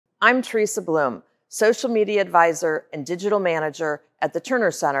I'm Teresa Bloom, Social Media Advisor and Digital Manager at the Turner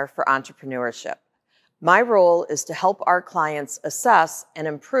Center for Entrepreneurship. My role is to help our clients assess and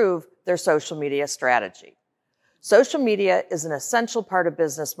improve their social media strategy. Social media is an essential part of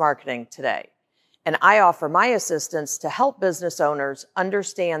business marketing today, and I offer my assistance to help business owners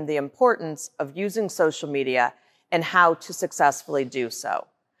understand the importance of using social media and how to successfully do so.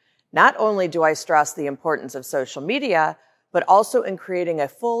 Not only do I stress the importance of social media, but also in creating a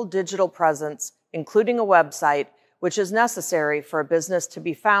full digital presence, including a website, which is necessary for a business to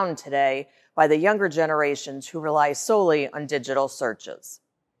be found today by the younger generations who rely solely on digital searches.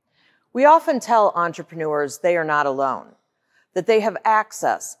 We often tell entrepreneurs they are not alone, that they have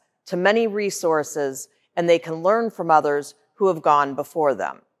access to many resources and they can learn from others who have gone before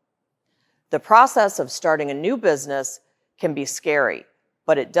them. The process of starting a new business can be scary,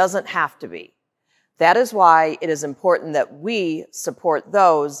 but it doesn't have to be. That is why it is important that we support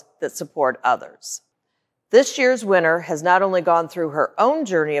those that support others. This year's winner has not only gone through her own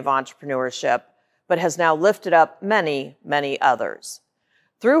journey of entrepreneurship, but has now lifted up many, many others.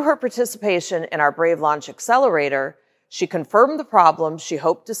 Through her participation in our Brave Launch Accelerator, she confirmed the problem she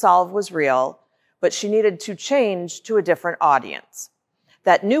hoped to solve was real, but she needed to change to a different audience.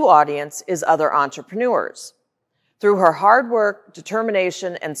 That new audience is other entrepreneurs. Through her hard work,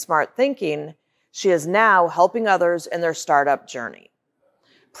 determination, and smart thinking, she is now helping others in their startup journey.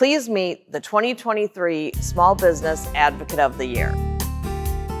 Please meet the 2023 Small Business Advocate of the Year.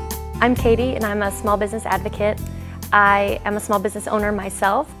 I'm Katie, and I'm a small business advocate. I am a small business owner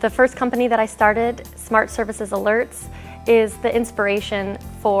myself. The first company that I started, Smart Services Alerts, is the inspiration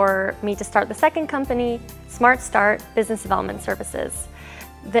for me to start the second company, Smart Start Business Development Services.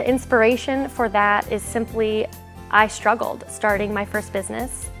 The inspiration for that is simply I struggled starting my first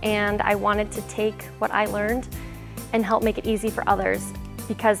business, and I wanted to take what I learned and help make it easy for others,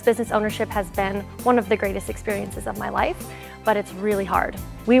 because business ownership has been one of the greatest experiences of my life, but it's really hard.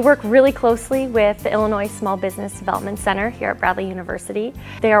 We work really closely with the Illinois Small Business Development Center here at Bradley University.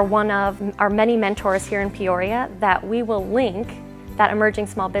 They are one of our many mentors here in Peoria that we will link that emerging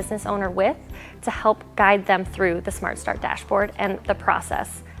small business owner with to help guide them through the Smart Start dashboard and the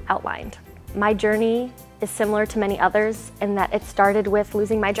process outlined. My journey is similar to many others in that it started with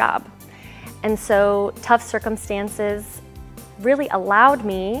losing my job. And so tough circumstances really allowed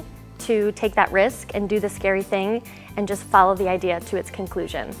me to take that risk and do the scary thing and just follow the idea to its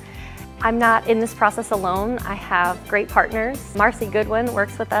conclusion. I'm not in this process alone. I have great partners. Marcy Goodwin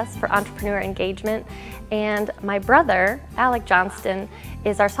works with us for entrepreneur engagement, and my brother, Alec Johnston,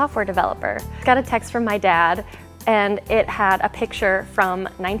 is our software developer. I got a text from my dad, and it had a picture from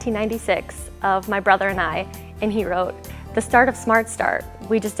 1996 of my brother and I, and he wrote, "The start of Smart Start,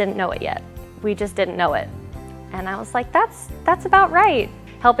 we just didn't know it yet. We just didn't know it." And I was like, that's about right.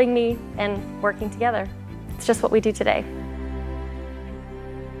 Helping me and working together. It's just what we do today.